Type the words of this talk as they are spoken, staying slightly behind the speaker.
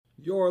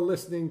You're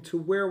listening to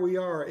Where We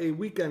Are, a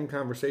weekend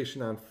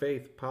conversation on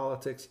faith,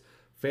 politics,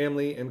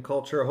 family, and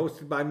culture,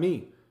 hosted by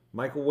me,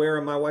 Michael Ware,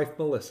 and my wife,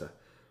 Melissa.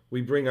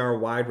 We bring our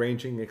wide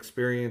ranging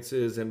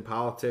experiences in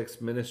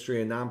politics,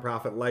 ministry, and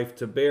nonprofit life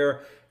to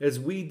bear as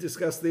we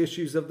discuss the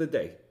issues of the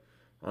day.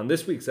 On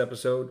this week's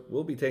episode,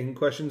 we'll be taking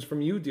questions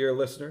from you, dear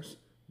listeners.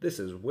 This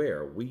is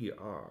Where We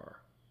Are.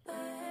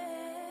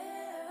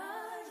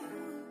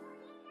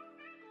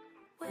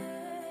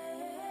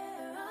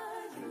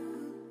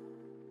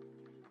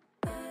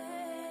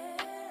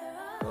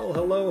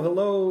 Well,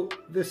 hello.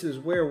 This is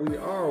Where We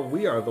Are.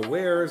 We are the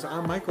Wares.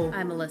 I'm Michael.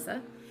 I'm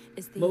Melissa.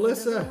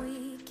 Melissa,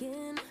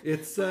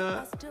 it's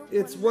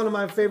one of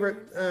my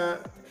favorite,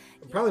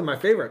 probably my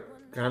favorite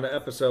kind of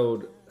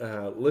episode.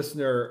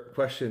 Listener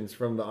questions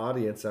from the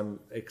audience. I'm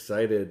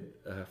excited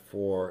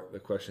for the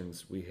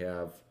questions we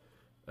have.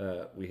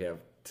 We have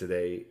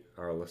today.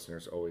 Our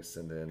listeners always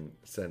send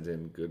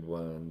in good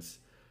ones.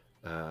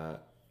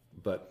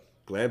 But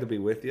glad to be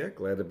with you.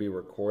 Glad to be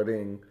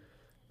recording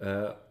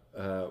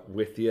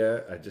with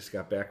you. I just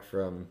got back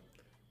from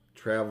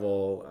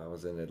travel. I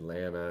was in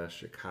Atlanta,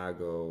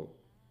 Chicago.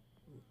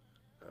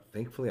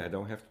 Thankfully, I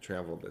don't have to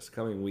travel this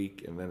coming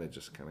week, and then it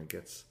just kind of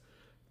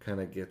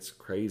gets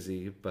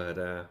crazy.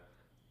 But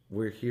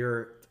we're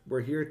here.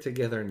 We're here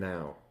together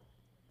now.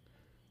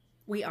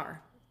 We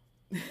are.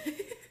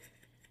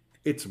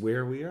 It's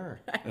where we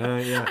are.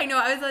 Yeah. I know.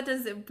 I was about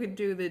to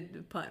do the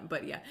pun,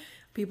 but yeah,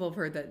 people have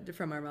heard that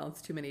from our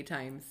mouths too many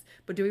times.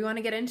 But do we want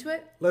to get into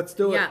it? Let's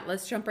do it. Yeah,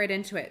 let's jump right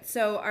into it.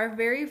 So our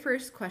very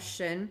first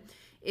question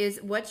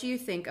is, what do you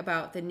think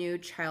about the new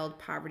child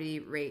poverty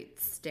rate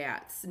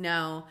stats?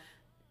 Now,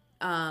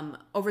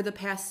 over the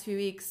past few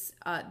weeks,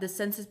 the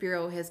Census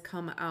Bureau has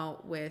come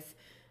out with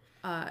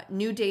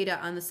new data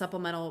on the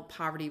supplemental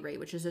poverty rate,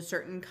 which is a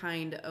certain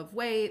kind of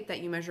way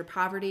that you measure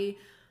poverty,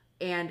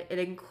 and it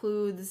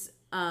includes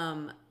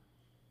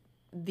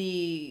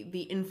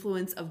the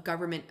influence of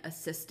government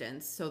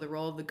assistance, so the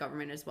role of the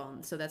government as well.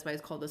 So that's why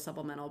it's called the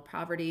supplemental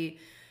poverty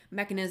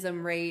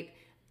mechanism rate.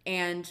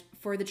 And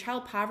for the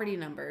child poverty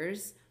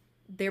numbers,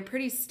 they're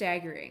pretty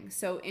staggering.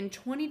 So in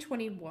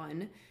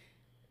 2021,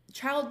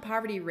 child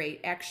poverty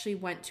rate actually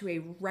went to a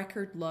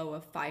record low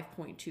of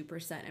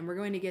 5.2%, and we're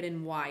going to get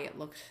in why it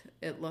looked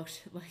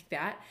like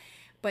that.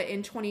 But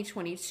in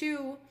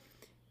 2022,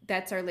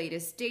 that's our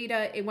latest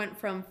data, it went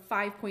from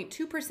 5.2%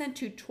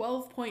 to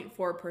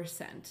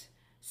 12.4%.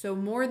 So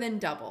more than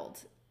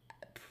doubled.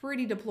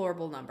 Pretty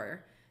deplorable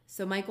number.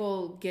 So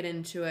Michael, get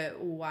into it.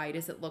 Why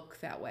does it look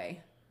that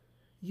way?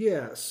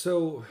 Yeah,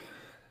 so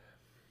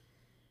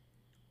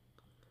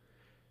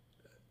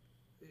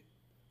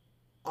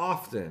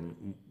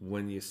often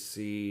when you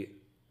see,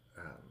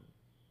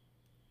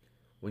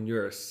 when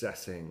you're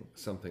assessing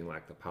something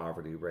like the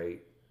poverty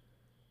rate,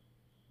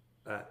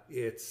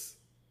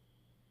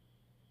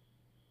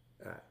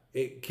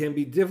 it can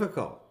be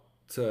difficult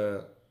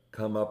to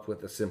come up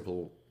with a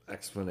simple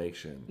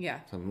explanation. Yeah.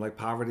 Something like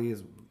poverty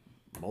is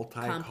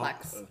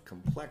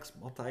Complex,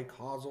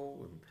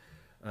 multi-causal.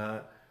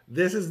 And,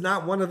 this is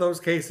not one of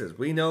those cases.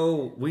 We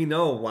know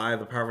why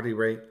the poverty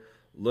rate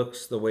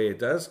looks the way it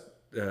does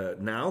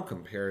now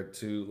compared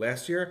to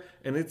last year,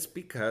 and it's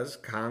because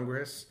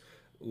Congress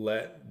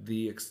let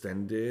the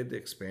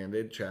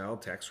expanded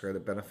child tax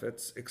credit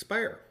benefits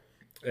expire.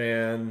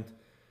 And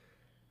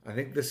I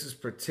think this is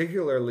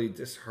particularly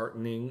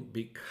disheartening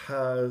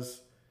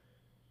because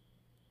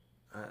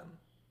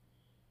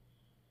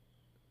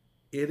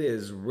it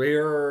is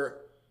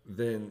rarer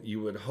than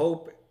you would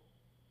hope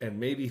and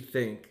maybe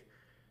think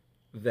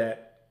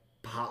that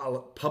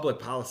public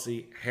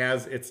policy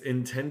has its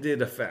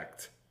intended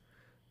effect.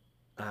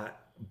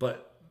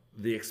 But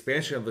the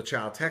expansion of the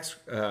child tax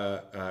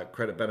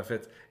credit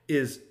benefits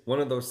is one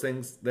of those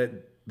things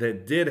that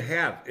did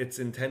have its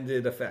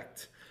intended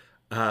effect.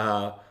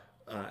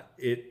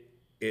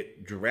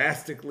 It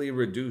drastically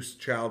reduced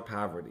child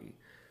poverty,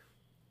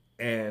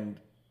 and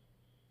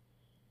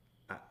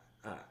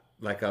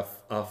like a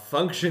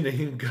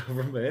functioning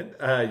government,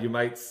 you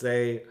might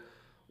say,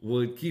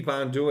 would keep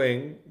on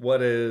doing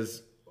what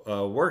is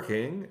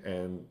working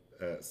and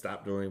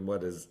stop doing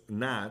what is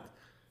not.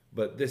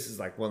 But this is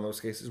like one of those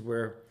cases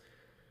where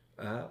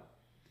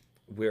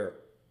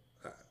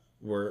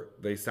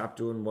they stopped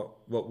doing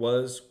what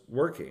was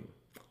working.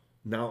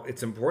 Now,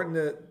 it's important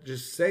to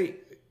just say,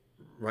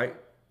 right,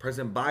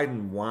 President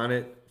Biden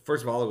wanted,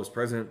 first of all, it was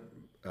President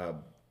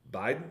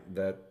Biden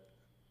that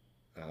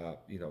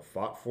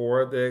fought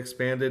for the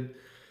expanded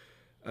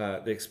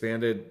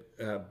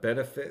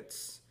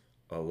benefits,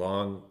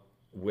 along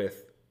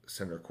with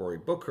Senator Cory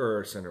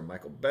Booker, Senator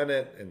Michael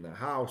Bennet in the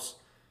House,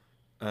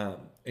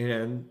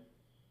 and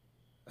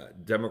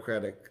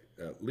Democratic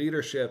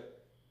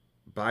leadership.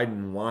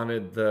 Biden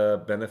wanted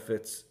the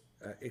benefits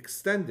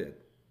extended,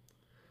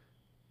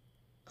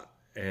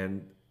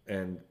 and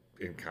in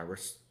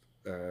Congress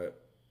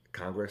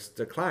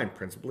declined,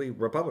 principally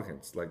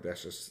Republicans. Like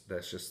that's just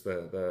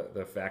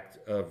the fact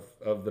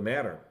of the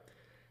matter.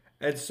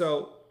 And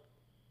so,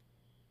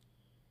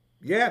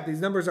 yeah, these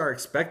numbers are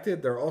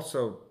expected. They're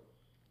also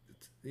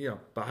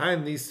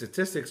behind these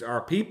statistics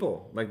are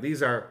people. Like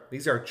these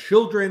are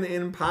children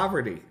in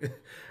poverty,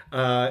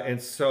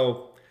 and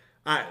so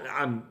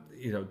I'm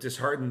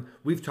disheartened.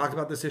 We've talked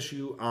about this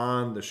issue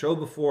on the show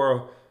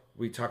before.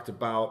 We talked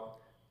about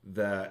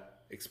the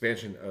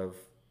expansion of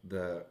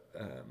the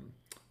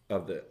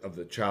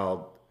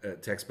child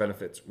tax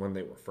benefits when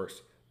they were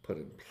first put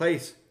in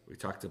place. We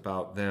talked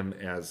about them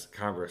as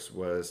Congress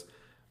was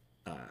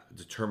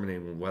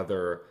determining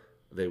whether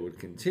they would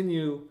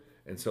continue.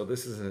 And so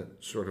this is a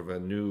sort of a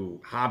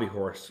new hobby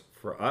horse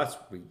for us.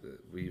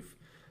 We've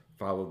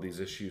followed these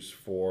issues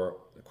for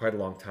quite a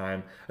long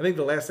time. I think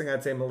the last thing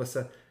I'd say,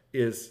 Melissa,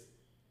 is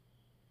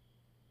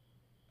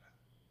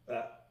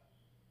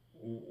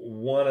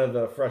one of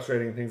the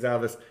frustrating things out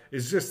of this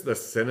is just the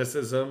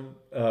cynicism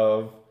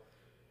of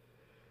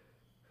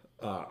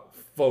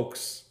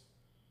folks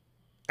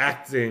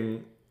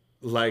acting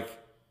like,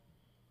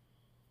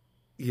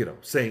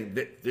 saying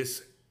that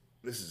this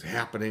is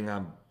happening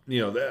on,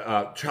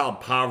 child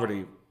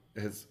poverty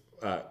has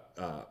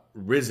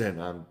risen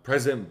on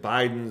President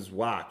Biden's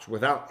watch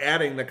without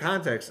adding the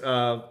context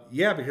of,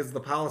 because the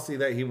policy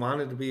that he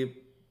wanted to be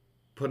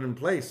put in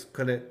place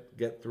couldn't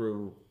get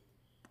through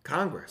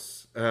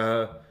Congress.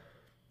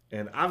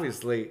 And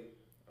obviously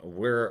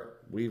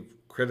we've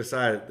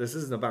criticized, this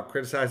isn't about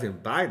criticizing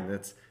Biden.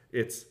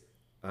 It's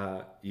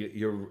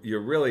you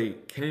really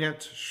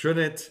can't,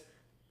 shouldn't,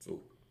 it's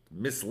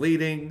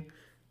misleading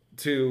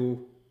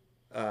to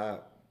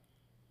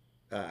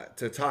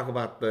talk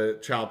about the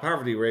child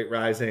poverty rate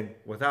rising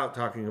without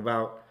talking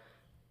about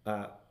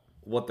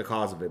what the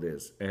cause of it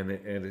is, and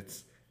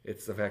it's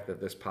the fact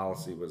that this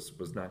policy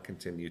was not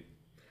continued.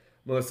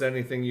 Melissa,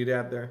 anything you'd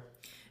add there?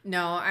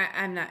 No,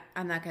 I'm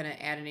not going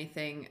to add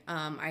anything.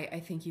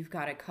 I think you've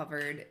got it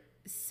covered.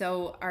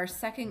 So our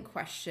second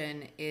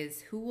question is,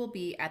 who will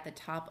be at the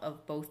top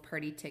of both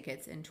party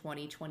tickets in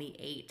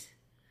 2028?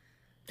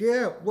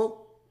 Yeah,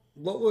 well,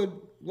 what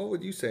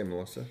would you say,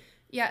 Melissa?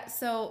 Yeah,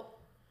 so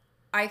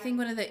I think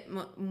one of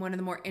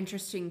the more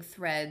interesting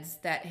threads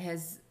that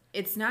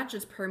it's not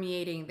just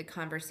permeating the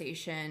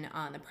conversation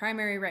on the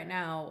primary right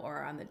now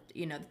or on the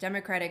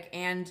Democratic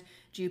and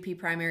GOP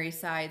primary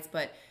sides,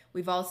 but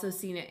we've also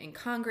seen it in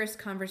Congress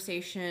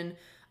conversation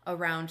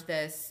around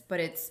this, but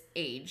it's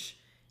age.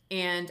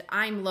 And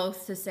I'm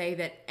loath to say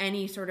that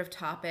any sort of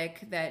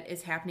topic that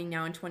is happening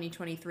now in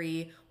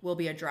 2023 will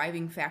be a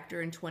driving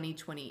factor in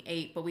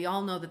 2028, but we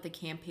all know that the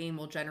campaign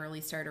will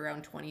generally start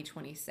around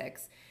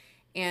 2026.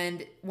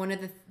 And one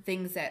of the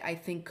things that I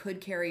think could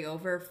carry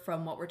over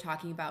from what we're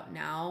talking about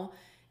now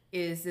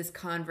is this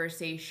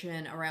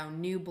conversation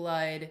around new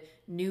blood,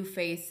 new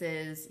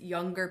faces,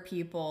 younger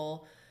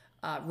people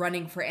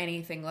running for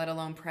anything, let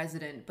alone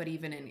president, but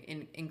even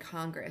in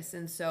Congress.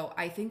 And so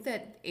I think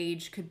that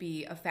age could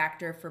be a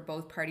factor for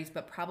both parties,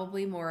 but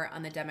probably more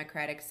on the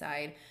Democratic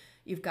side.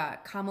 You've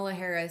got Kamala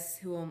Harris,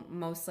 who will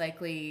most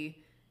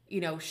likely,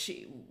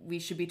 we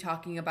should be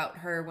talking about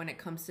her when it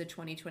comes to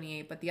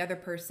 2028. But the other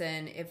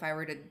person, if I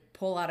were to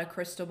pull out a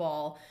crystal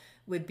ball,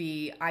 would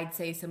be, I'd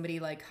say somebody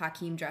like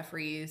Hakeem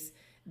Jeffries,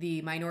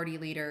 the minority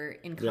leader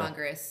in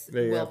Congress,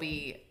 will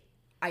be,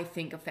 I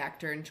think, a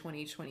factor in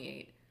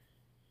 2028.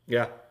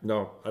 Yeah,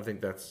 no, I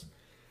think that's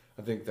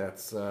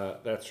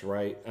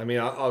right. I mean,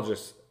 I'll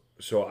just,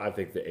 so I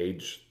think the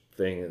age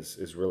thing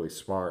is really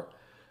smart.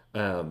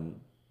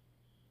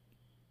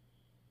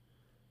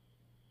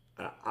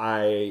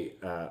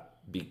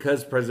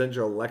 Because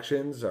presidential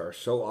elections are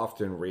so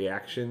often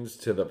reactions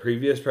to the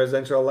previous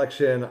presidential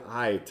election,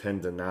 I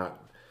tend to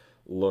not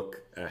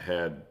look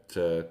ahead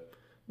to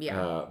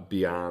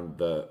beyond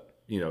the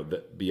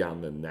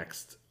beyond the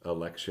next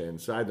election.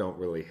 So I don't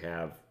really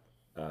have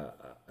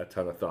a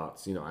ton of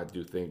thoughts. I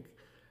do think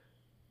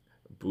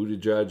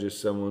Buttigieg is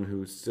someone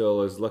who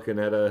still is looking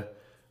at a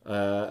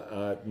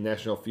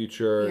national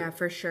future. Yeah,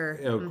 for sure.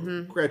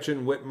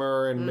 Gretchen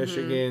Whitmer in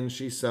Michigan,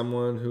 she's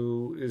someone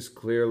who is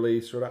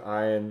clearly sort of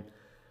eyeing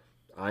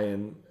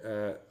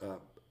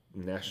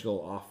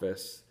national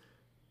office.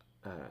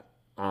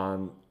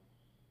 On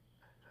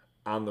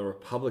the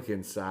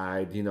Republican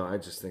side, I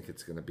just think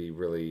it's going to be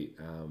really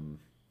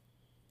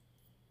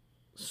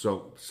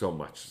so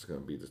much is going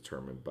to be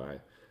determined by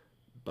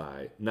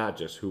not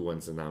just who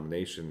wins the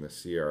nomination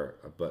this year,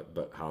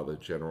 but how the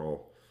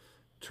general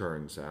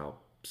turns out.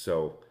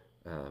 So,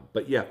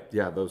 but yeah,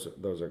 those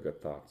are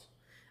good thoughts.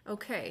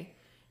 Okay.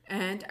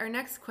 And our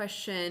next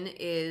question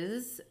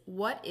is,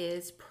 what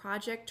is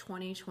Project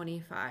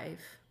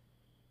 2025?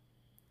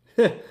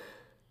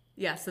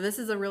 Yeah, so this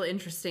is a really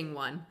interesting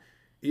one.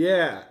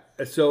 Yeah.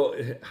 So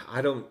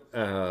I don't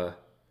know.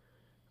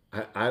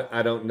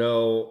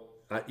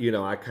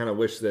 I kind of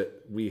wish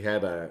that we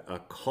had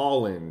a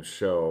call-in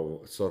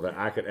show so that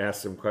I could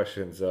ask some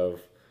questions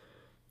of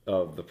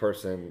the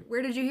person.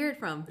 Where did you hear it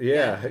from?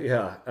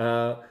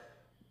 Yeah.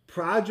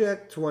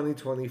 Project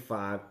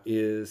 2025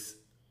 is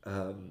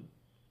a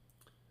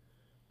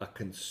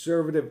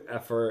conservative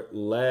effort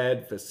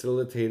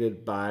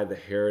facilitated by the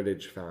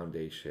Heritage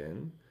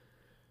Foundation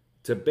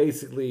to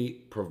basically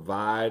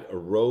provide a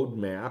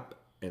roadmap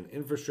and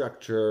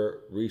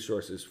infrastructure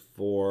resources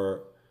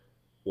for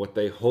what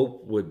they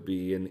hope would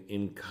be an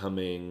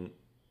incoming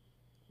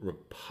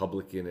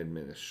Republican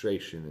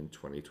administration in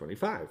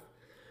 2025.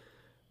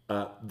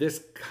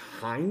 This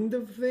kind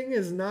of thing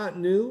is not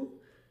new.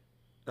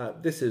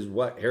 This is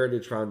what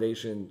Heritage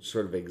Foundation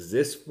sort of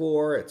exists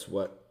for. It's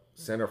what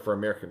Center for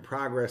American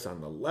Progress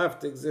on the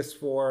left exists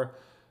for.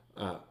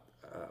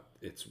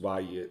 It's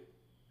why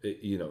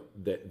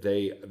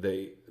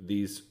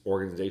these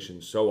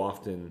organizations so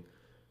often,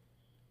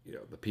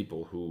 the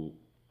people who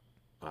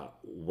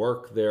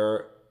work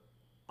there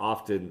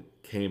often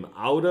came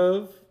out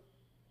of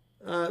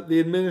the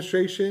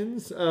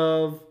administrations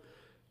of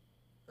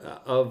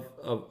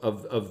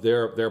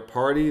their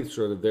party,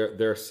 sort of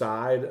their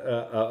side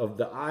of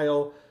the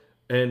aisle,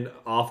 and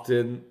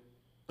often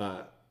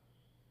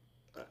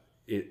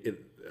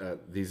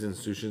these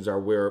institutions are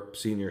where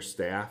senior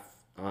staff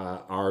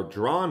are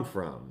drawn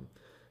from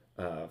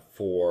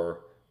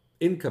for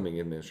incoming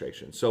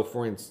administration. So,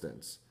 for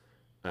instance,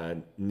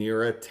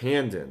 Neera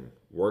Tanden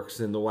works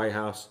in the White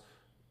House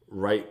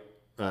right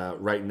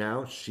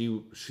now.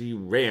 She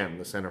ran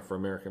the Center for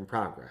American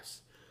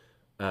Progress,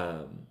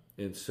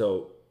 and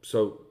so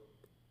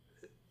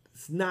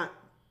it's not.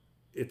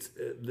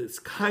 This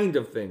kind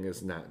of thing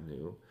is not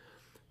new.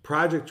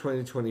 Project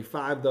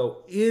 2025,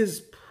 though,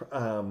 is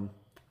at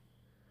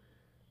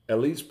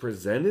least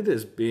presented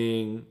as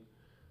being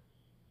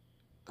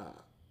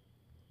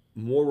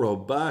more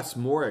robust,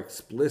 more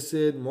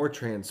explicit, more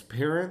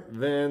transparent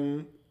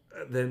than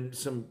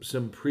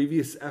some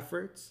previous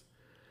efforts.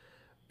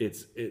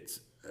 It's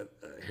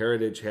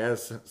Heritage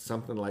has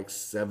something like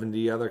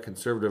 70 other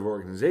conservative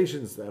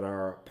organizations that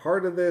are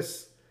part of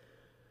this,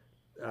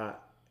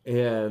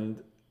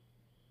 and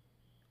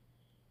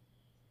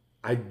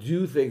I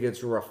do think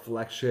it's a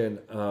reflection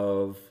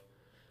of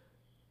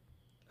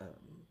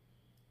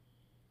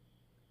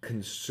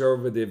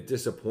conservative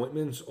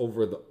disappointments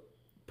over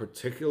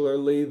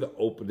particularly the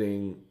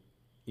opening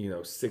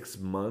 6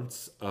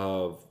 months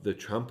of the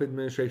Trump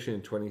administration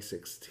in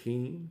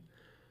 2016,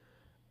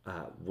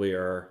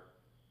 where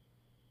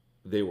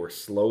they were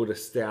slow to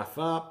staff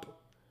up.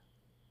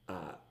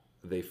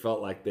 They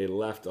felt like they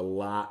left a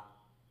lot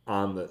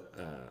on the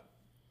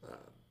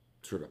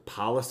sort of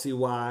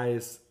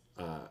policy-wise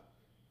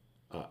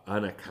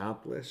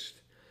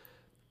unaccomplished.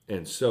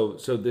 And so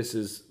this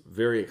is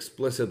very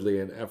explicitly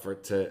an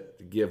effort to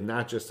give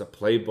not just a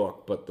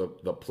playbook, but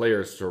the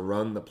players to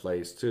run the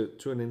plays to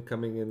an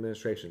incoming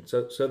administration.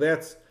 So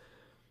that's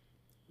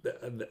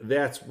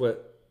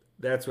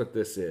what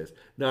this is.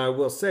 Now I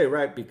will say,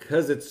 right,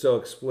 because it's so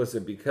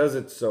explicit, because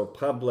it's so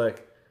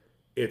public,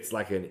 it's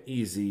like an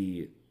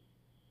easy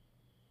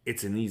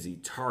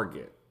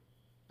target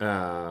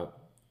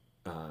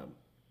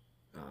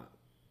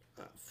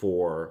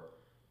for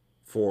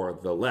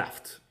the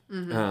left.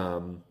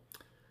 Mm-hmm.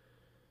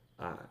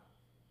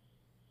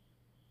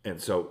 And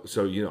so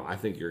I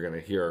think you're going to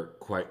hear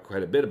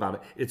quite a bit about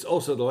it. It's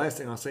also, the last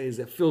thing I'll say is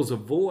it fills a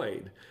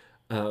void.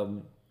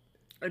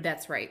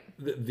 That's right.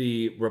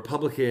 The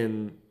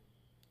Republican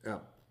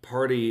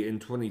Party in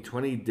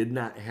 2020 did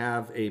not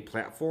have a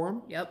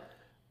platform. Yep.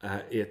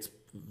 It's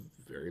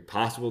very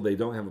possible they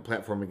don't have a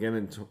platform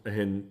again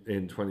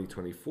in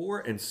 2024.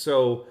 And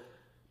so,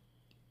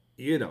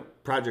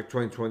 Project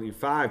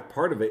 2025,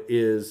 part of it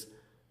is,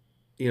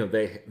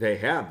 they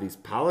have these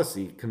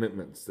policy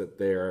commitments that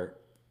they're,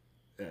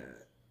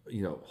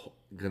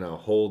 going to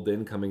hold the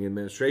incoming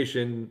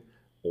administration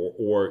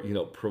or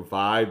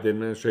provide the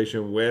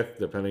administration with,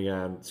 depending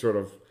on sort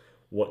of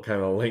what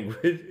kind of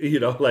language,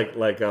 like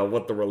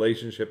what the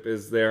relationship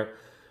is there.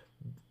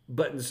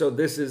 But so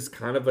this is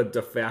kind of a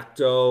de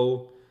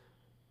facto,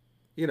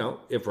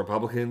 if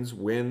Republicans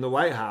win the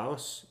White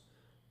House,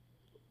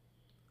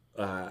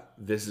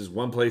 this is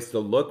one place to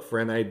look for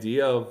an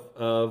idea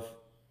of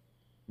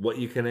what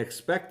you can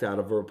expect out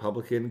of a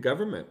Republican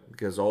government,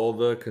 because all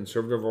the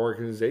conservative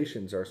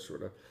organizations are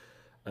sort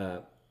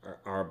of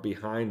are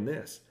behind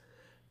this.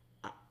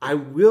 I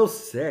will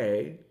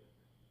say,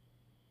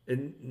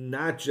 and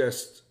not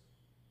just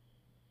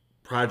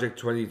Project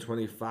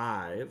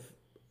 2025,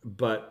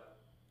 but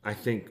I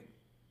think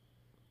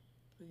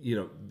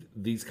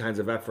these kinds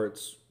of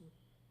efforts,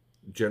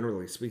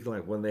 generally speaking,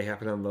 like when they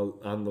happen on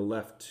the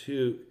left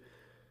too.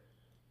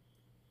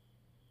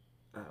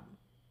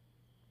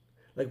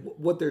 Like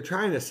what they're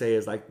trying to say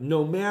is like,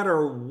 no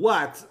matter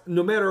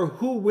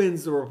who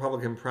wins the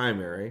Republican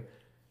primary,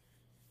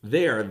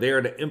 they are there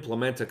to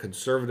implement a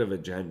conservative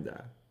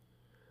agenda,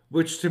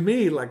 which to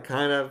me, like,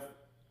 kind of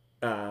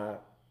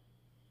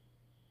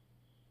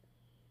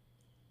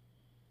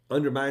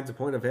undermines the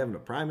point of having a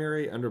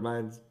primary,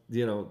 undermines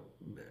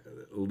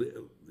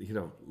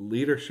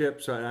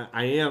leadership. So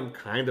I am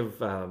kind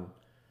of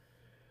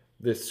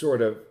this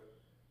sort of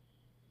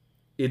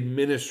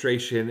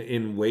administration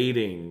in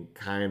waiting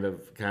kind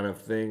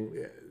of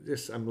thing.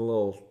 Just I'm a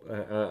little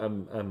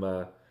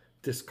I'm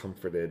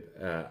discomforted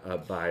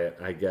by it,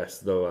 I guess.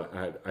 Though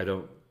I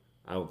don't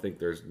think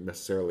there's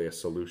necessarily a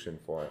solution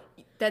for it.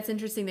 That's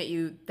interesting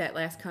that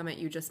last comment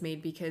you just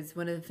made, because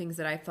one of the things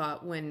that I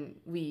thought when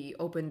we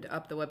opened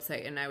up the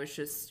website and I was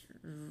just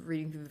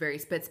reading through the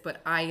various bits,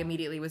 but I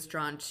immediately was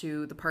drawn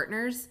to the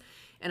partners.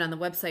 And on the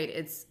website,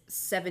 it's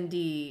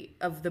 70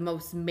 of the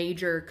most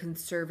major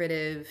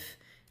conservative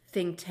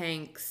think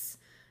tanks,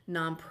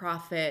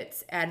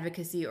 nonprofits,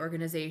 advocacy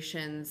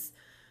organizations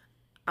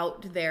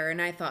out there.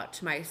 And I thought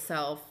to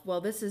myself,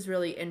 well, this is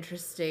really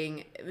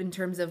interesting in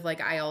terms of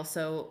like, I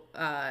also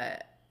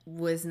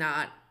was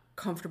not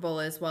comfortable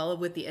as well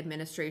with the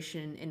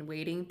administration in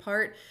waiting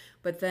part.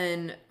 But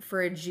then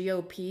for a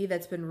GOP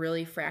that's been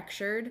really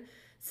fractured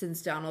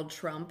since Donald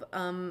Trump,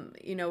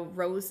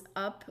 rose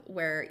up,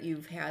 where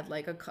you've had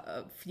like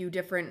a few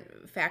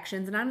different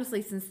factions, and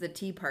honestly, since the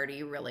Tea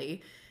Party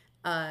really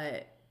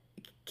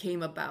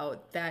came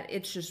about, that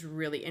it's just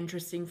really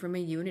interesting from a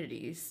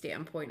unity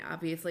standpoint.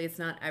 Obviously, it's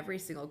not every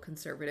single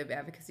conservative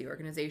advocacy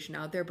organization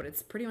out there, but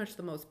it's pretty much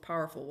the most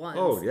powerful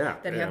ones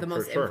that have the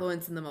most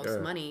influence and the most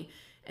money.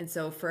 And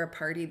so for a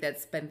party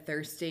that's been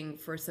thirsting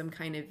for some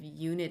kind of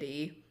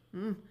unity,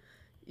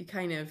 you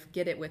kind of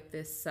get it with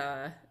this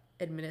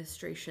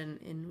administration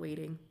in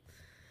waiting.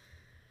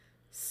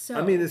 So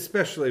I mean,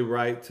 especially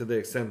right to the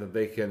extent that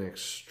they can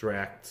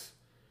extract,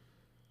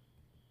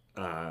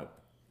 the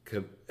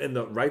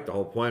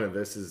whole point of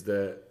this is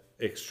to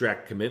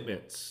extract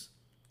commitments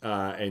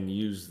and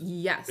use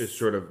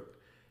sort of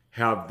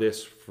have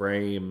this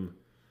frame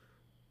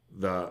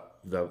the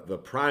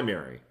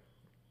primary.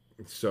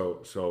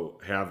 So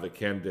have the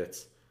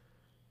candidates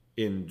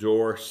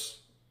endorse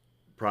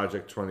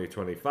Project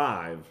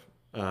 2025,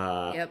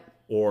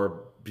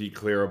 or be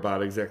clear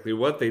about exactly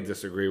what they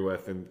disagree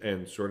with,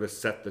 and sort of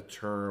set the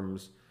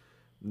terms,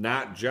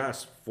 not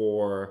just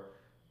for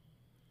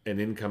an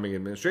incoming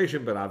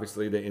administration, but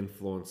obviously to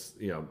influence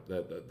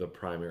the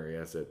primary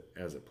as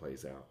it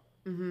plays out.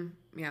 Mm-hmm.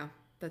 Yeah,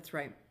 that's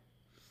right.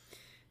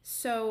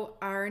 So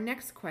our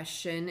next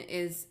question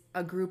is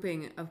a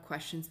grouping of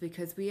questions,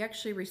 because we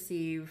actually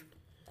receive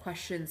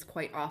questions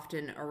quite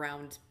often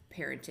around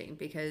parenting.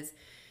 Because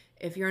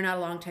if you're not a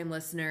longtime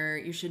listener,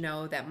 you should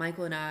know that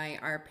Michael and I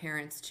are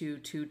parents to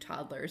 2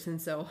 toddlers.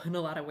 And so in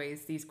a lot of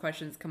ways, these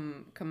questions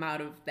come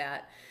out of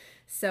that.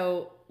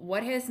 So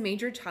what has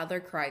made your toddler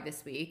cry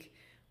this week?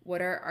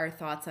 What are our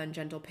thoughts on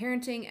gentle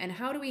parenting? And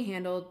how do we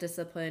handle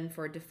discipline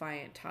for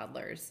defiant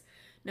toddlers?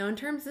 Now, in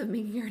terms of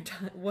making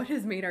what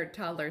has made our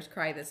toddlers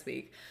cry this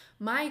week,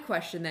 my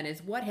question then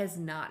is, what has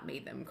not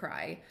made them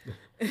cry?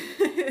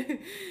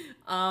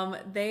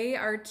 They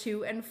are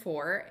 2 and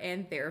 4,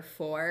 and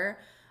therefore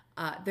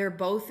they're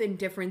both in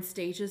different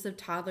stages of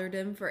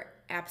toddlerdom for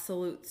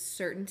absolute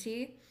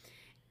certainty.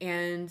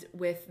 And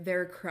with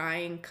their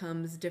crying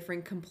comes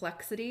different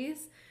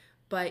complexities.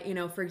 But,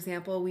 for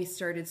example, we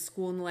started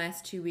school in the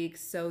last 2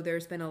 weeks, so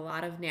there's been a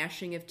lot of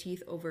gnashing of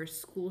teeth over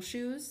school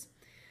shoes,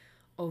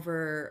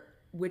 over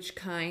which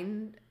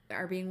kind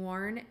are being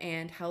worn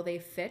and how they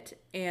fit,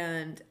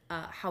 and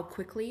how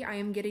quickly I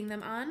am getting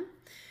them on.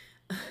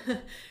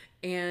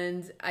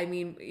 And I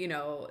mean,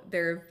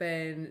 there's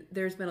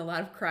been a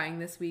lot of crying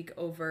this week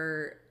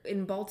over,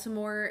 in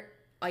Baltimore,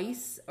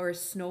 ice or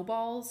snow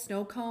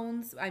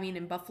cones. I mean,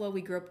 in Buffalo,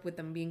 we grew up with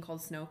them being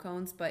called snow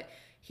cones, but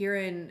here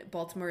in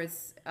Baltimore,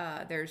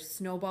 there's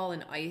snowball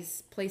and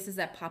ice places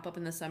that pop up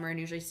in the summer and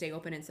usually stay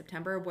open in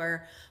September,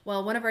 where,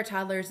 well, one of our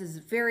toddlers is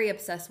very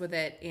obsessed with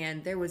it,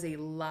 and there was a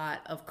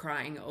lot of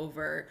crying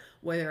over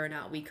whether or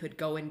not we could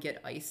go and get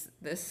ice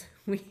this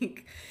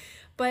week.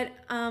 But,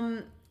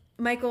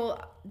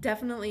 Michael,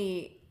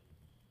 definitely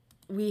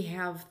we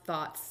have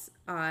thoughts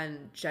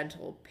on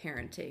gentle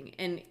parenting.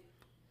 And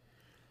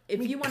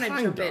if you want to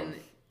jump in.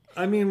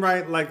 I mean,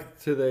 right, like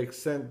to the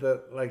extent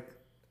that, like,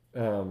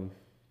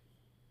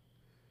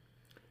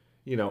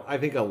 I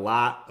think a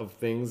lot of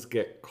things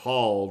get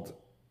called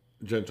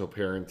gentle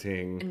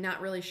parenting. And not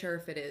really sure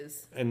if it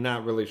is.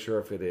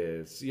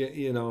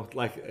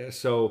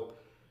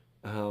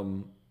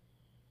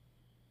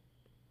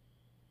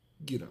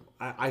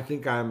 I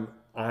think I'm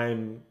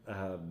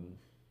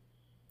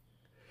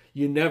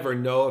you never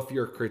know if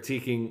you're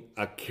critiquing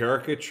a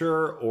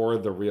caricature or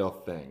the real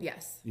thing.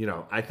 Yes.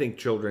 I think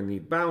children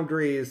need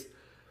boundaries.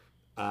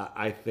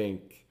 I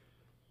think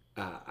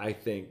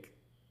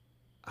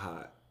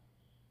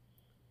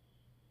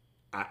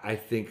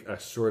a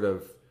sort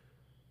of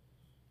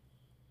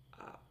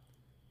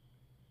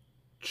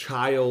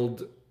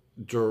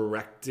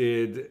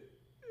child-directed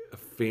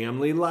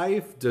family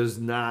life does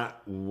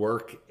not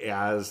work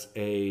as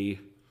a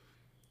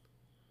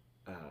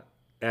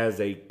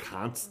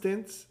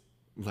constant.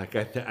 Like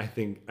I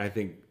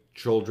think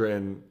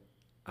children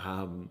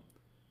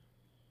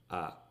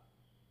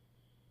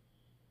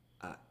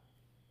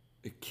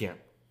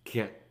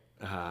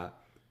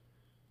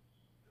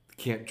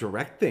can't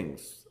direct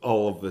things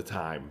all of the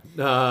time,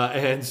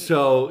 and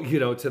so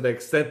to the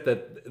extent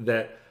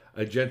that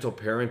a gentle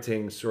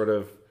parenting sort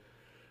of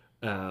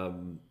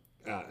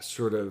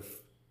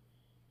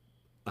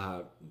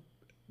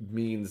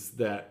means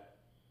that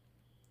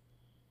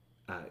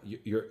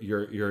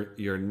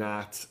you're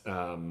not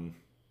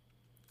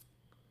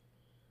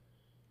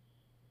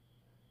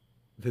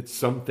that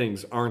some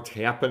things aren't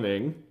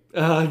happening,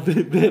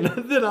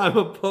 then I'm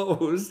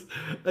opposed,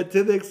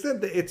 to the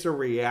extent that it's a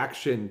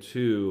reaction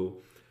to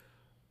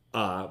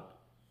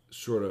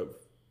sort of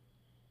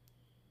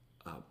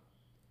a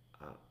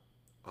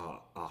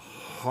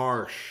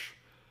harsh,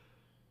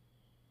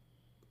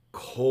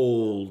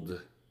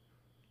 cold,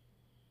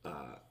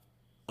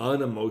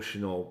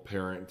 unemotional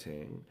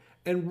parenting.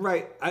 And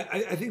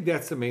I think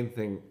that's the main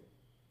thing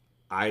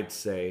I'd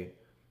say.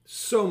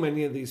 So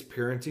many of these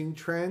parenting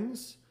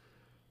trends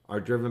are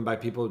driven by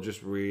people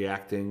just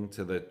reacting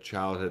to the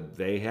childhood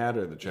they had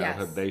or the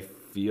childhood Yes. they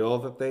feel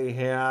that they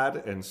had.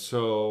 And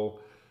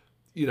so,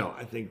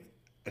 I think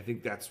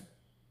that's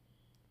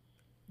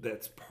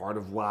part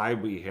of why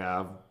we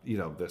have,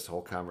 this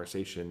whole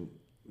conversation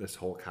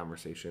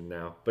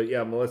now. But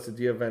yeah, Melissa,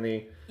 do you have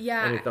any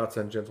Yeah. thoughts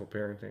on gentle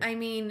parenting? I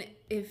mean,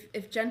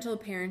 if gentle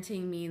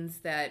parenting means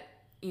that,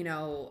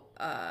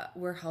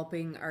 we're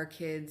helping our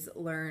kids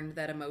learn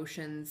that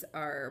emotions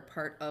are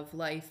part of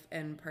life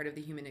and part of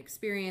the human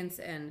experience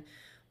and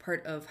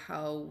part of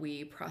how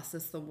we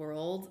process the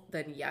world,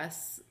 then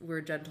yes,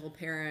 we're gentle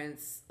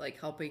parents, like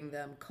helping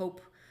them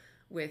cope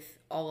with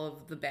all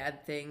of the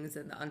bad things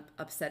and the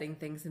upsetting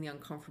things and the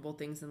uncomfortable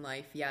things in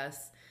life.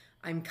 Yes,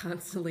 I've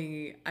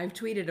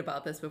tweeted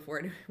about this before,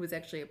 and it was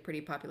actually a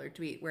pretty popular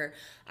tweet where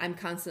I'm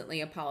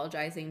constantly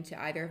apologizing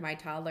to either of my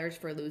toddlers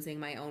for losing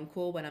my own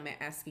cool when I'm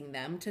asking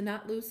them to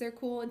not lose their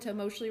cool and to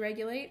emotionally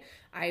regulate.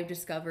 I've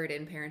discovered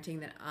in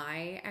parenting that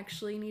I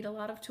actually need a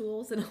lot of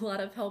tools and a lot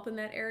of help in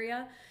that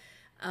area.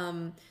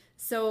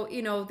 So,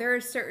 there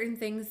are certain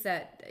things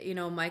that,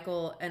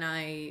 Michael and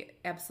I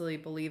absolutely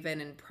believe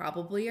in and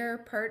probably are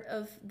part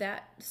of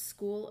that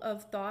school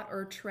of thought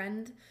or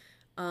trend.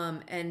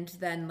 And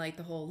then, like,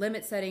 the whole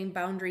limit setting,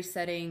 boundary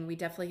setting, we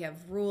definitely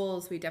have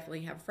rules, we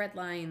definitely have red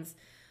lines.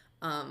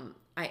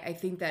 I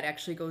think that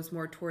actually goes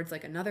more towards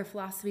like another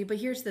philosophy. But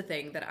here's the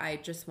thing that I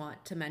just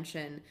want to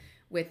mention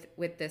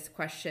with this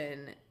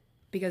question,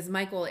 because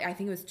Michael, I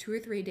think it was 2 or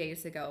 3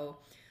 days ago,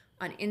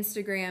 on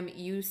Instagram,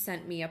 you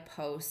sent me a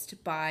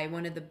post by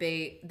one of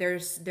the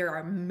there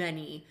are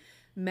many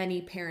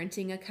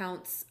parenting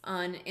accounts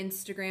on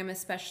Instagram,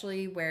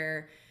 especially,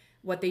 where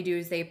what they do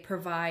is they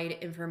provide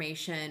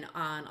information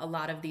on a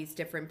lot of these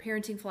different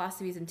parenting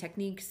philosophies and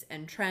techniques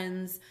and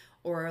trends,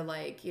 or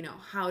like,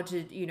 how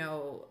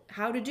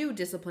to do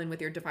discipline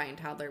with your defiant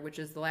toddler, which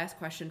is the last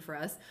question for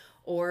us,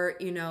 or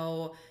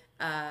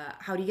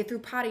how do you get through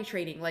potty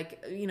training,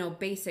 like,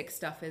 basic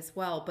stuff as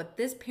well. But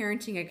this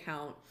parenting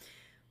account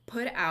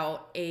put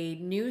out a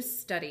new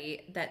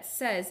study that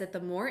says that the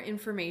more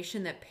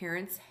information that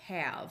parents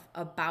have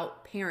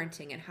about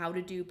parenting and how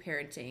to do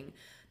parenting,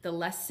 the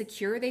less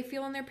secure they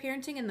feel in their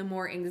parenting and the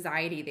more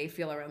anxiety they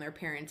feel around their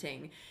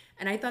parenting.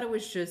 And I thought it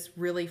was just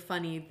really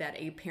funny that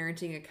a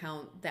parenting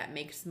account that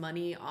makes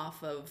money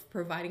off of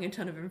providing a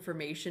ton of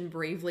information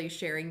bravely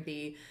sharing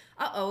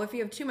if you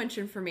have too much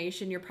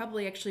information, you're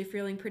probably actually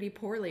feeling pretty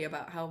poorly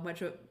about how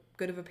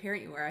good of a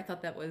parent you are. I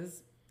thought that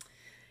was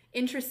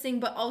interesting,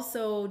 but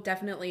also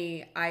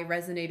definitely I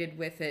resonated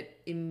with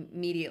it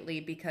immediately,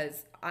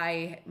 because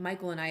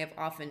Michael and I have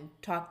often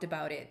talked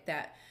about it,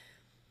 that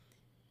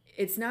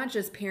it's not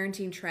just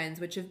parenting trends,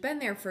 which have been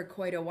there for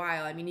quite a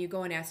while. I mean, you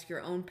go and ask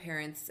your own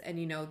parents and,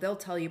 they'll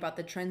tell you about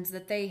the trends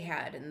that they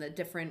had and the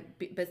different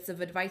bits of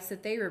advice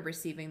that they were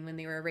receiving when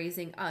they were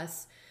raising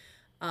us,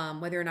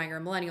 whether or not you're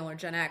a millennial or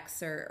Gen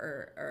X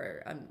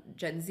or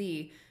Gen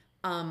Z,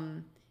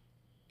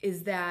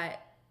 is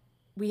that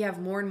we have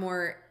more and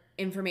more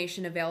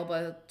information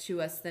available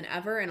to us than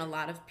ever, and a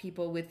lot of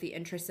people with the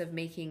interest of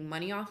making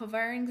money off of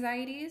our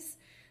anxieties,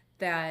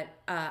 that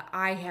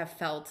I have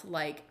felt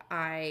like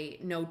I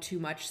know too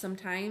much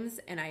sometimes,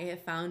 and I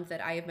have found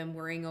that I have been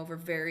worrying over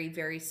very,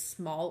 very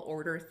small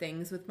order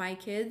things with my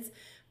kids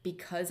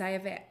because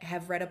I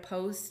have read a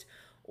post,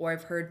 or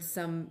I've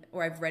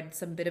read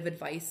some bit of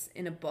advice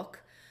in a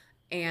book,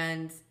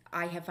 and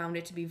I have found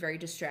it to be very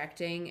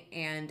distracting,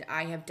 and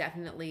I have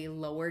definitely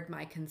lowered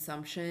my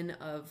consumption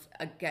of,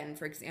 again,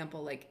 for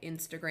example, like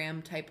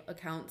Instagram type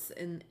accounts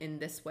in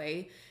this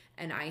way,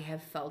 and I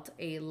have felt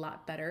a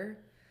lot better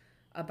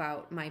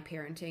about my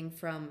parenting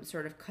from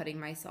sort of cutting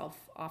myself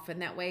off in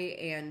that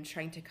way and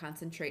trying to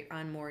concentrate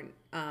on more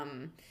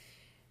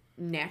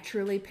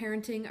naturally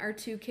parenting our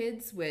two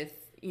kids with,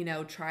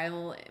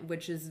 trial,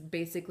 which is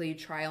basically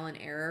trial and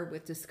error,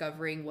 with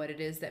discovering what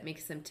it is that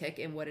makes them tick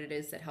and what it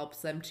is that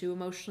helps them to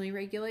emotionally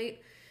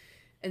regulate.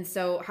 And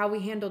so how we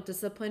handle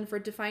discipline for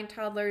defiant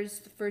toddlers,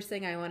 the first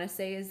thing I want to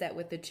say is that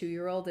with the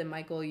 2-year-old, and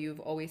Michael, you've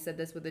always said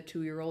this, with a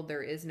 2-year-old,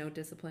 there is no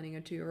disciplining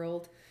a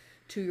 2-year-old.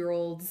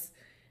 2-year-olds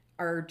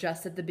are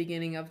just at the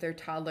beginning of their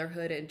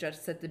toddlerhood and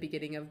just at the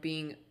beginning of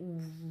being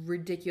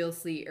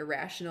ridiculously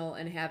irrational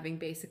and having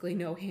basically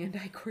no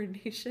hand-eye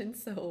coordination.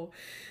 So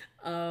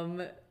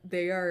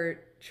they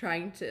are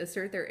trying to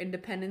assert their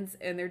independence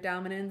and their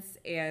dominance,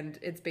 and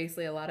it's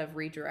basically a lot of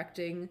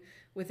redirecting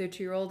with their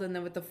 2-year-old. And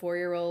then with the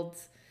 4-year-old,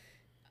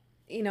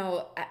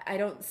 I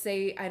don't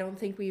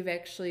think we've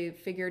actually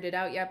figured it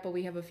out yet, but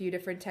we have a few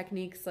different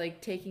techniques,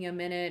 like taking a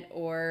minute,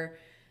 or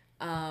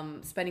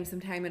spending some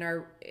time in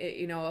our,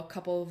 a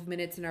couple of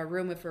minutes in our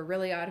room if we're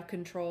really out of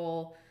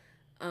control,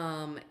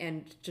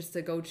 and just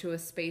to go to a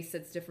space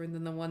that's different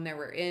than the one that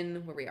we're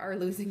in, where we are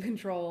losing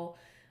control,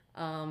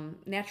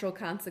 natural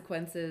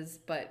consequences.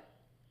 But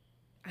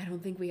I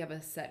don't think we have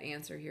a set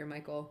answer here,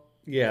 Michael.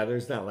 Yeah,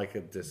 there's not like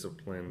a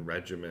discipline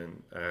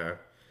regimen,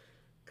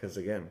 because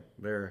again,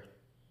 they're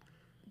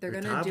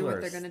gonna toddlers. do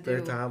what they're gonna do.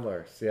 They're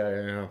toddlers.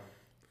 Yeah.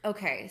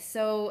 Okay,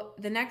 so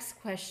the next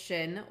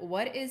question,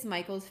 what is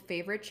Michael's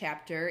favorite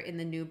chapter in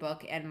the new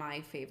book and my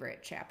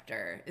favorite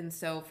chapter? And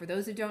so for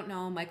those who don't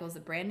know, Michael's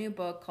a brand new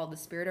book called The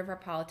Spirit of Our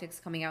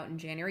Politics, coming out in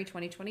January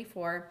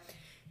 2024.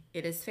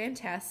 It is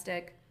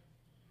fantastic,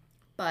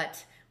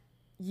 but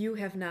you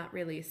have not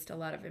released a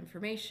lot of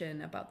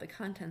information about the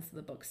contents of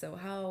the book. So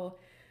how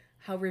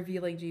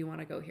revealing do you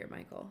want to go here,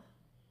 Michael?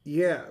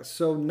 Yeah,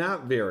 so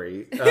not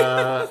very.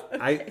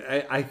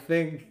 I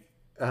think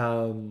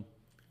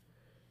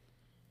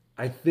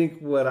I think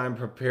what I'm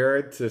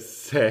prepared to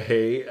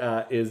say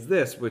is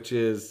this, which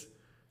is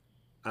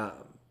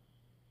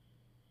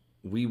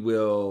we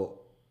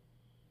will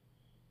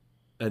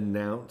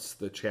announce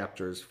the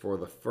chapters for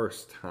the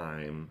first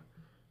time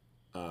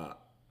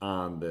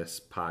on this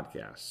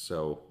podcast.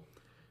 So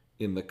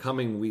in the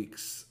coming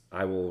weeks,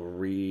 I will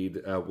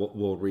read.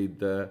 We'll read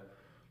the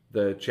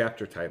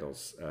chapter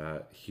titles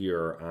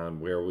here on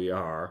Where We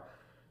Are.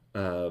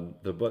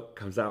 The book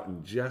comes out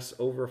in just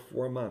over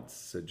 4 months,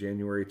 so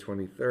January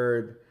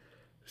 23rd.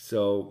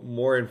 So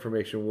more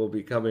information will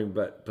be coming,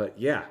 but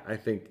yeah, I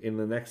think in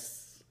the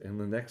next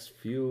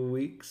few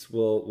weeks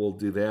we'll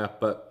do that.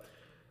 But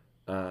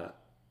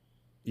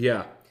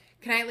yeah.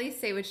 Can I at least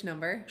say which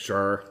number?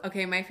 Sure.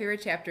 Okay, my favorite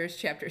chapter is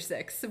chapter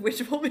 6,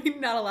 which will mean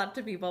not a lot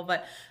to people,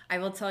 but I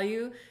will tell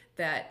you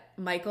that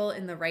Michael,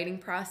 in the writing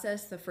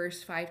process, the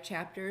first 5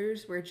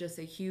 chapters were just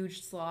a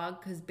huge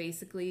slog, because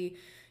basically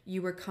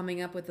you were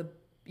coming up with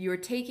you were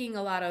taking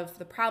a lot of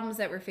the problems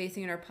that we're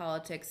facing in our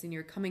politics, and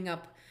you're coming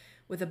up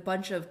with a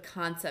bunch of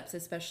concepts,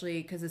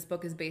 especially because this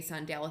book is based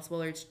on Dallas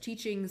Willard's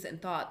teachings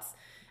and thoughts.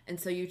 And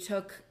so you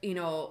took,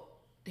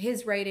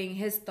 his writing,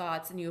 his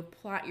thoughts, and you're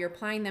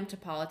applying them to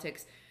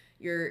politics.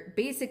 You're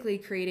basically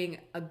creating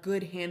a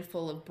good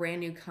handful of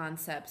brand new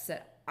concepts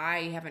that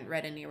I haven't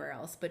read anywhere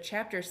else. But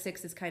chapter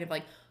 6 is kind of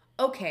like,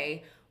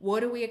 okay,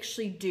 what do we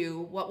actually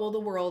do? What will the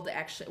world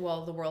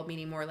the world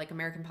meaning more like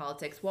American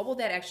politics, what will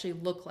that actually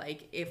look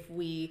like if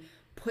we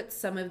put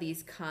some of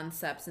these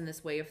concepts and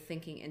this way of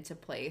thinking into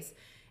place?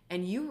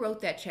 And you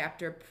wrote that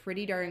chapter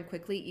pretty darn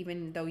quickly,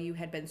 even though you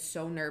had been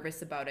so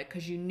nervous about it,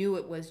 because you knew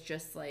it was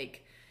just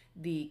like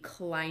the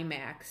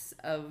climax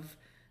of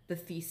the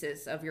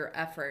thesis of your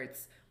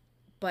efforts.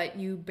 But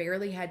you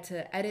barely had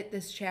to edit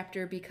this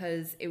chapter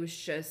because it was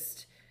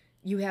just,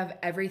 you have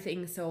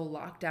everything so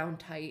locked down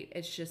tight.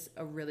 It's just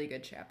a really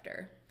good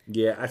chapter.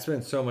 Yeah, I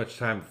spent so much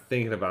time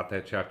thinking about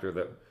that chapter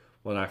that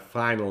when I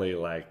finally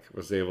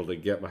was able to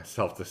get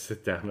myself to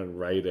sit down and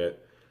write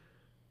it,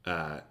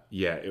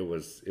 it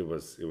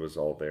was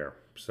all there.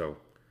 So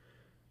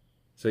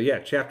yeah,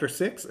 chapter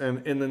 6,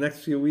 and in the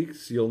next few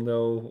weeks you'll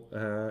know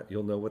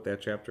what that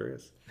chapter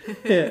is.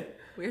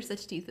 We're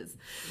such teethers.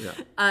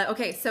 Yeah.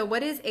 Okay, so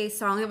what is a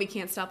song that we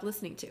can't stop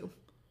listening to?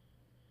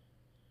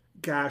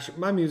 Gosh,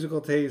 my musical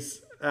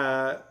taste,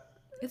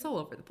 it's all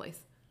over the place.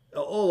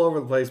 All over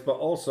the place, but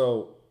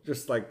also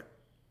just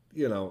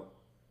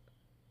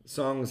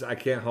songs I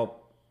can't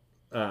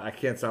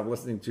stop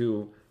listening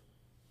to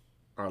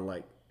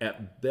are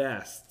at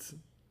best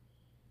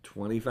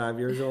 25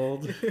 years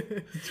old,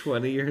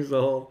 20 years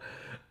old,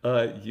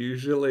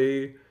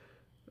 usually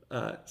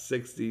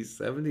 60,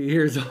 70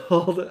 years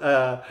old.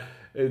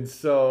 And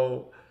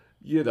so,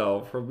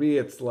 for me,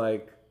 it's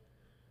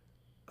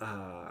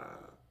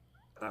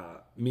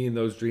Me and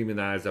Those Dreaming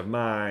Eyes of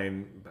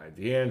Mine by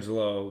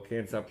D'Angelo.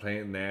 Can't stop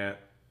playing that.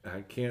 I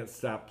can't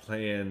stop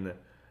playing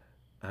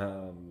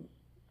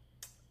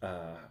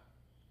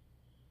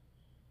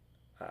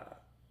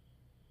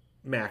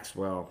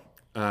Maxwell.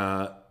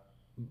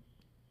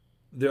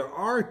 There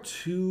are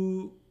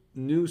 2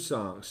 new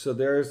songs. So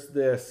there's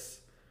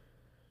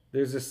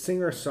a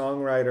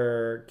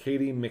singer-songwriter,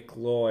 Katie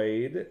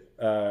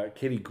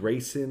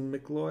Grayson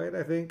McLeod,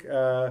 I think.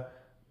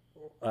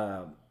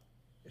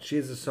 She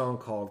has a song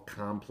called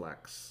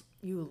Complex.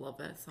 You love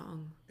that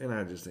song. And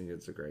I just think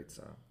it's a great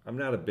song. I'm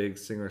not a big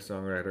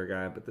singer-songwriter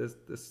guy, but this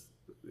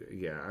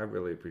I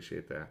really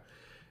appreciate that.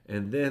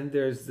 And then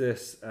there's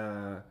this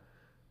a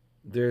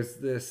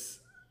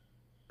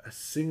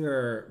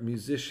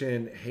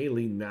singer-musician,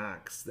 Haley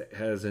Knox, that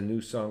has a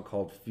new song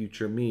called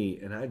Future Me.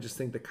 And I just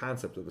think the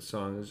concept of the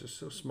song is just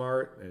so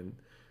smart and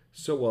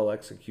so well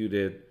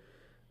executed.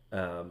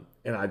 And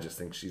I just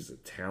think she's a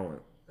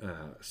talent.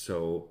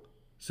 So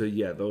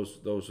yeah,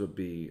 those would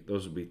be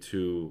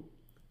 2.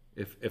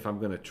 If I'm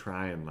gonna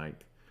try and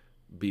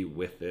be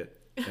with it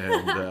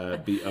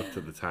and be up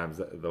to the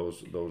times,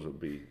 those would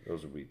be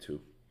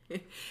 2.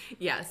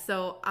 Yeah.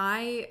 So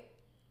I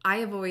I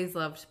have always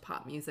loved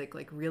pop music,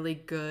 like really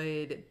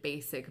good,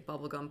 basic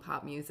bubblegum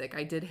pop music.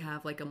 I did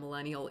have like a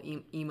millennial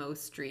emo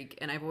streak,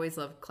 and I've always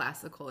loved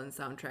classical and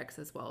soundtracks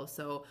as well.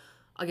 So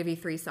I'll give you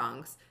three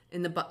songs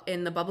in the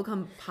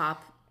bubblegum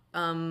pop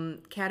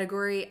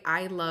category.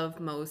 I love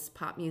most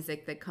pop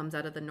music that comes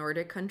out of the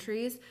Nordic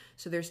countries.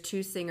 So there's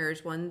two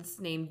singers. One's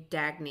named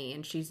Dagny,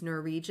 and she's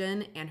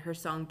Norwegian, and her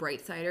song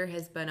 "Brightsider"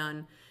 has been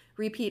on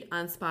repeat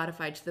on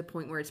Spotify to the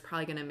point where it's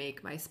probably going to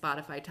make my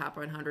Spotify top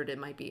 100. It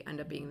might be end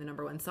up being the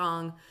number one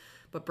song,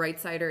 but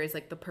Brightsider is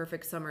like the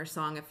perfect summer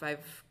song if I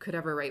could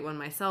ever write one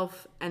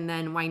myself. And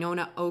then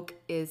Winona Oak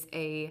is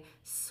a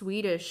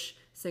Swedish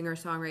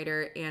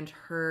singer-songwriter, and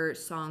her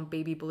song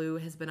Baby Blue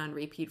has been on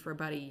repeat for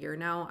about a year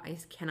now. I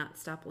cannot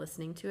stop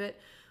listening to it.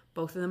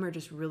 Both of them are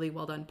just really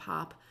well done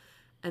pop.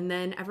 And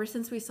then ever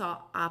since we saw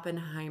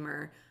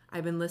Oppenheimer,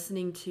 I've been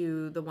listening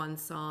to the one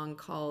song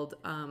called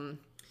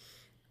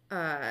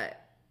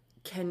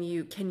can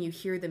you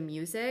hear the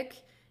music?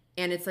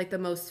 And it's like the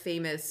most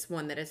famous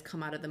one that has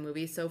come out of the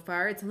movie so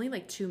far. It's only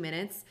like 2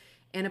 minutes,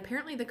 and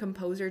apparently the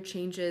composer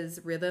changes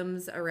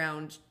rhythms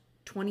around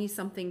 20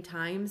 something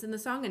times in the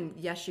song, and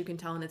yes, you can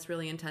tell, and it's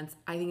really intense.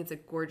 I think it's a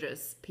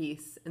gorgeous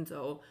piece, and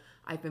so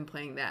I've been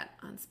playing that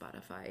on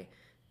Spotify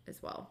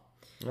as well.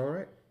 All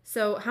right.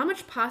 So how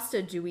much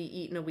pasta do we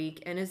eat in a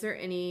week, and is there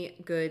any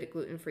good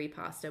gluten-free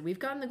pasta? We've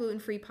gotten the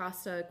gluten-free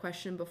pasta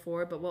question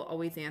before, but we'll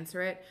always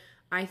answer it.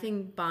 I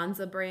think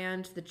Banza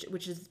brand,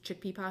 which is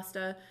chickpea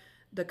pasta,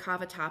 the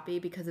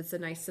cavatappi, because it's a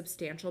nice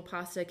substantial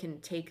pasta, can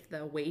take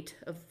the weight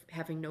of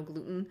having no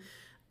gluten.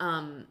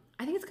 I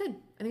think it's good.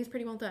 I think it's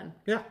pretty well done.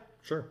 Yeah,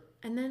 sure.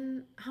 And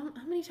then how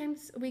many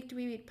times a week do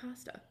we eat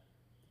pasta?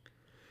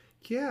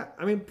 Yeah,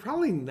 I mean,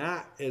 probably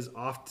not as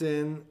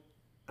often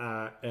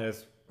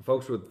as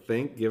folks would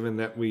think, given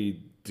that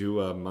we do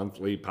a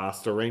monthly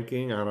pasta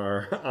ranking on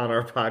our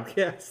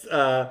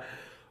podcast.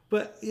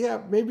 But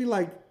yeah, maybe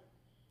like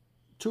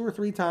 2 or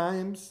 3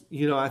 times.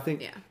 I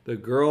think the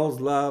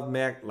girls love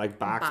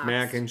box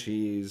mac and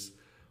cheese.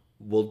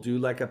 We'll do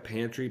like a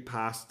pantry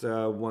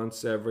pasta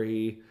once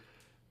every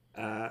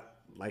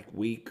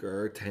week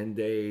or 10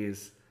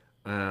 days.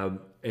 And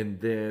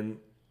then,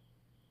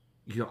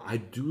 I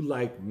do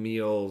like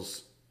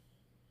meals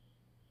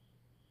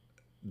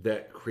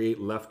that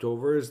create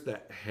leftovers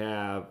that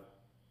have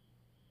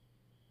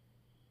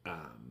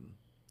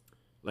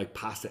like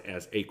pasta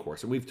as a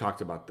course, and we've talked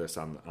about this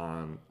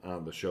on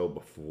the show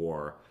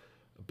before.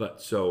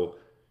 But so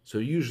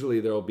usually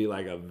there will be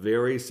like a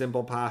very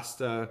simple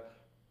pasta,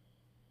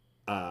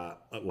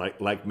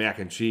 like mac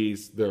and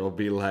cheese. There will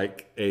be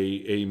like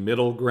a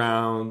middle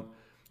ground,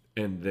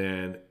 and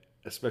then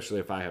especially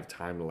if I have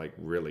time to like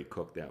really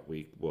cook that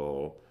week,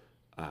 we'll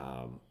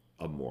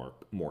a more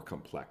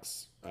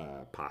complex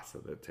pasta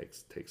that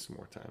takes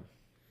more time.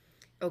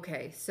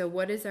 Okay, so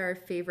what is our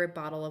favorite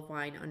bottle of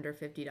wine under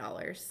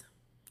 $50?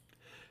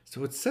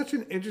 So it's such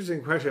an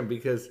interesting question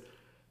because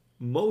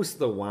most of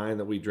the wine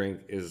that we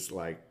drink is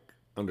like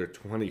under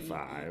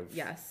 25.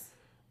 Yes.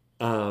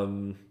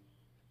 And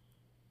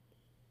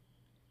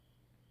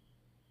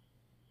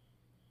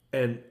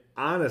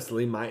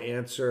honestly, my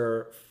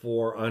answer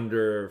for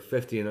under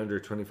 50 and under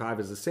 25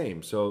 is the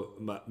same. So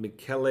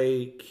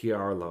Michele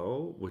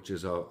Chiarlo, which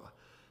is a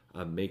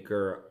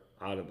maker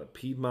out of the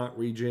Piedmont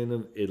region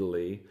of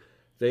Italy,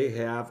 they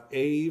have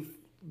a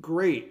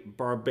great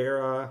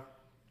Barbera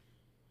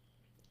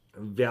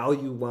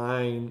value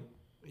wine.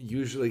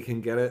 Usually can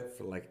get it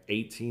for like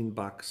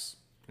 $18.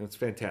 It's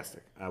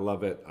fantastic. I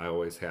love it. I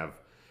always have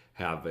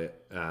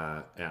it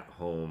at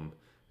home.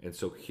 And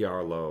so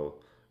Chiarlo's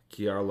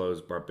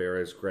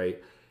Barbera is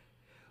great.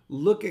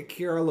 Look at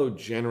Chiarlo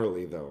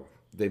generally though.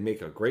 They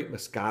make a great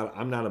Moscato.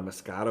 I'm not a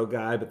Moscato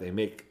guy, but they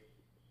make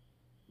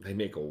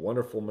a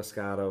wonderful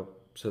Moscato.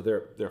 So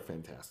they're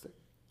fantastic.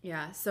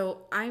 Yeah,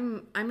 so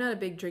I'm not a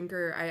big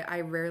drinker.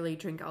 I rarely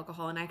drink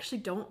alcohol, and I actually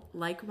don't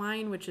like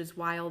wine, which is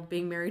wild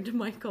being married to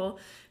Michael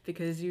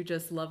because you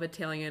just love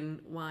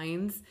Italian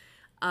wines.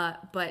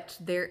 But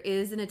there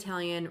is an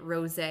Italian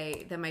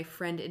rosé that my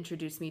friend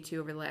introduced me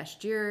to over the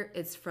last year.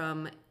 It's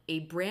from a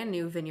brand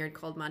new vineyard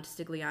called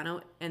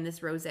Montestigliano, and this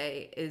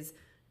rosé is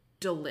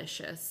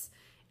delicious.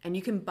 And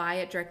you can buy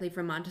it directly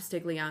from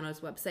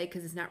Montestigliano's website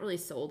because it's not really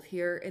sold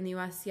here in the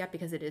US yet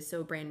because it is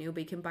so brand new.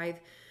 But you can buy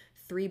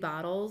 3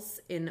 bottles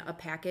in a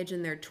package,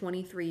 and they're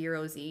 23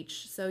 euros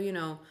each. So,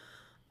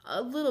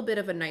 a little bit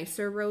of a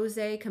nicer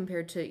rosé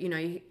compared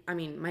to,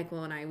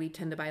 Michael and I, we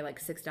tend to buy like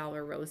 $6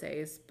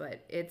 rosés,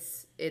 but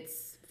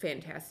it's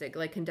fantastic.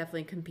 Like, can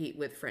definitely compete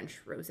with French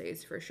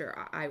rosés for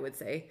sure, I would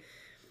say.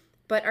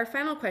 But our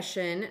final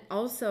question,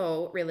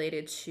 also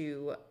related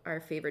to our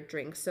favorite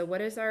drinks. So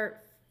what is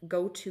our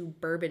go-to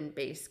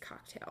bourbon-based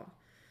cocktail?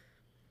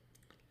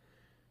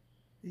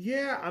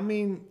 Yeah,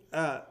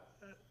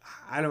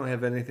 I don't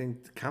have anything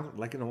to count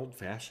like an old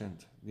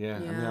fashioned. Yeah.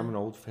 I'm an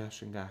old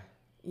fashioned guy.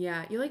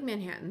 Yeah, you like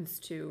Manhattans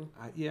too.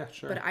 Yeah,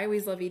 sure. But I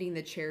always love eating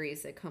the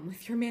cherries that come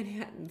with your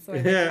Manhattan. So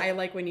I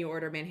like when you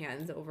order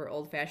Manhattans over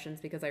old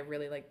fashions because I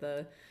really like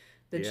the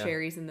the Yeah.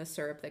 cherries and the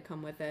syrup that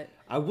come with it.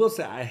 I will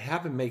say I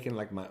have been making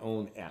like my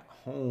own at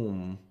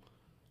home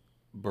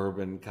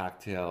bourbon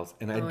cocktails,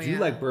 and I Oh, do yeah.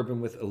 like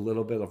bourbon with a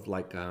little bit of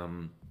like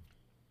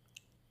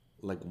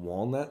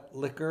walnut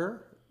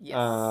liquor. Yes.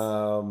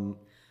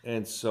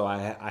 And so I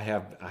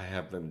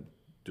have been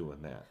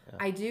doing that. Yeah.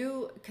 I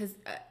do because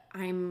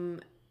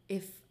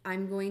if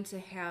I'm going to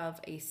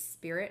have a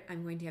spirit,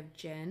 I'm going to have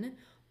gin.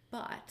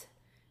 But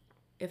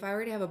if I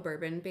were to have a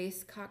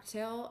bourbon-based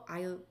cocktail,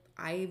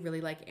 I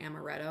really like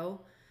amaretto,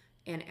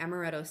 and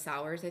amaretto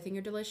sours I think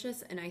are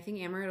delicious. And I think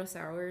amaretto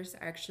sours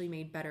are actually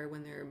made better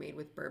when they're made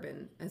with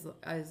bourbon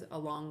as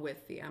along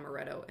with the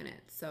amaretto in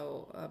it.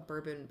 So a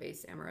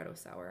bourbon-based amaretto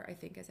sour I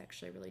think is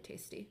actually really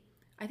tasty.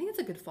 I think it's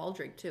a good fall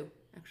drink too,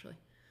 actually.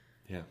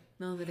 Yeah.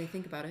 Now that I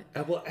think about it.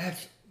 And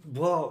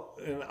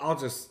I'll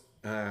just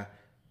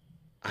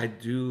I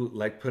do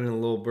like putting a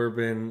little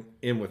bourbon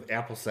in with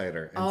apple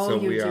cider. And Oh, so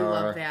you do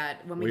love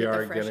that. When we get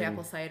the fresh getting-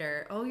 apple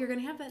cider. Oh, you're going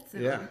to have that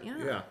soon.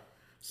 Yeah.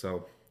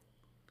 So,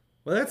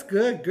 well, that's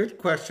good. Good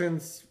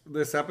questions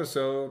this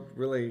episode.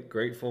 Really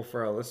grateful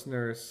for our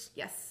listeners.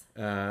 Yes.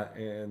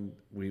 And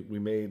we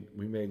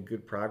made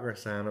good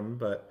progress on them.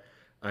 But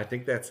I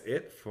think that's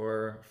it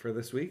for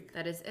this week.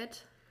 That is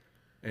it.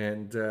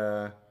 And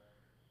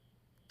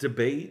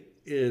debate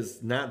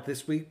is not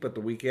this week, but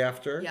the week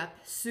after. Yep.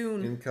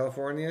 Soon. In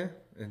California,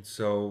 and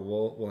so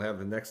we'll have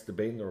the next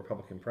debate in the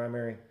Republican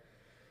primary,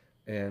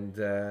 and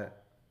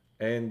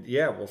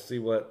yeah, we'll see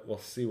what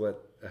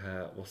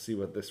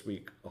this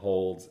week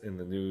holds in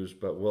the news.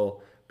 But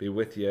we'll be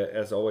with you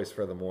as always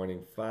for the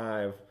morning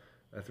 5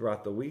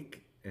 throughout the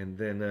week, and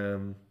then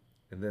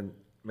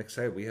I'm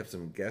excited. We have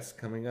some guests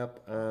coming up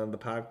on the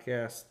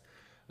podcast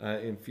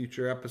in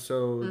future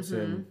episodes,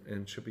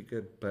 and should be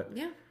good. But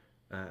Yeah.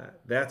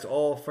 That's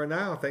all for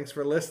now. Thanks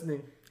for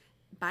listening.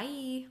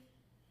 Bye.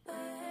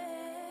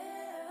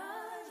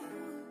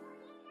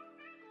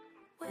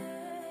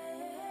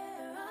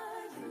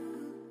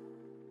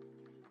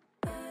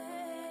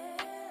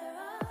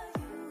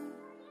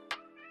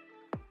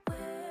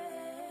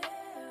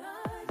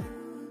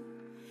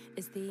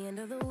 It's the end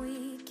of the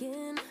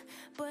weekend,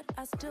 but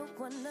I still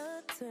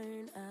wanna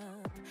turn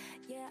up.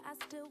 Yeah, I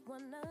still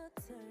wanna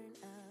turn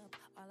up.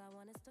 All I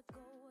want is to go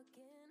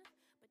again.